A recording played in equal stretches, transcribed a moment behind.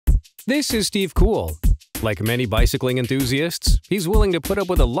This is Steve Kuhl. Like many bicycling enthusiasts, he's willing to put up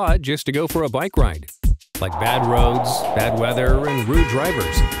with a lot just to go for a bike ride. Like bad roads, bad weather, and rude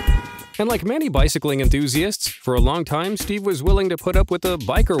drivers. And like many bicycling enthusiasts, for a long time Steve was willing to put up with a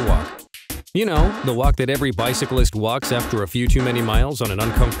biker walk. You know, the walk that every bicyclist walks after a few too many miles on an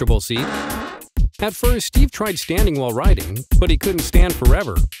uncomfortable seat. At first, Steve tried standing while riding, but he couldn't stand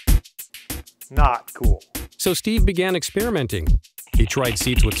forever. Not cool. So Steve began experimenting. He tried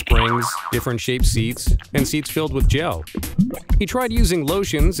seats with springs, different shaped seats, and seats filled with gel. He tried using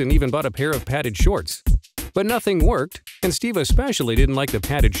lotions and even bought a pair of padded shorts. But nothing worked, and Steve especially didn't like the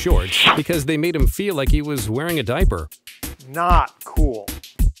padded shorts because they made him feel like he was wearing a diaper. Not cool.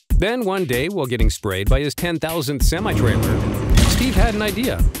 Then one day, while getting sprayed by his 10,000th semi-trailer, Steve had an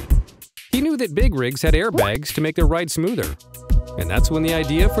idea. He knew that big rigs had airbags to make their ride smoother. And that's when the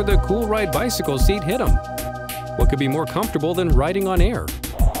idea for the Kuhl Ride bicycle seat hit him. What could be more comfortable than riding on air?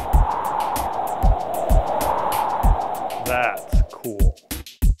 That's cool.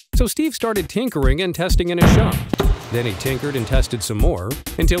 So Steve started tinkering and testing in his shop. Then he tinkered and tested some more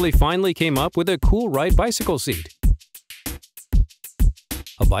until he finally came up with a Kuhl Ride bicycle seat.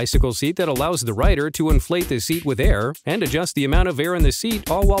 A bicycle seat that allows the rider to inflate the seat with air and adjust the amount of air in the seat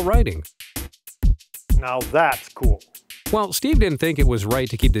all while riding. Now that's cool. Well, Steve didn't think it was right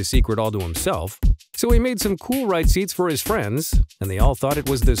to keep the secret all to himself, so he made some Kuhl Ride seats for his friends, and they all thought it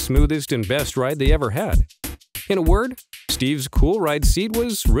was the smoothest and best ride they ever had. In a word, Steve's Kuhl Ride seat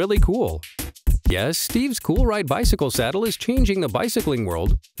was really cool. Yes, Steve's Kuhl Ride bicycle saddle is changing the bicycling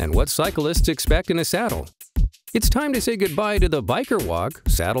world and what cyclists expect in a saddle. It's time to say goodbye to the biker walk,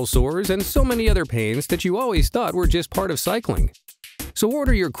 saddle sores, and so many other pains that you always thought were just part of cycling. So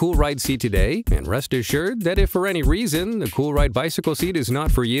order your Kuhl Ride seat today and rest assured that if for any reason the Kuhl Ride bicycle seat is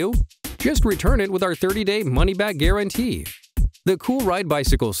not for you, just return it with our 30-day money-back guarantee. The Kuhl Ride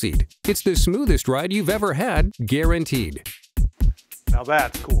bicycle seat. It's the smoothest ride you've ever had, guaranteed. Now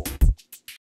that's cool.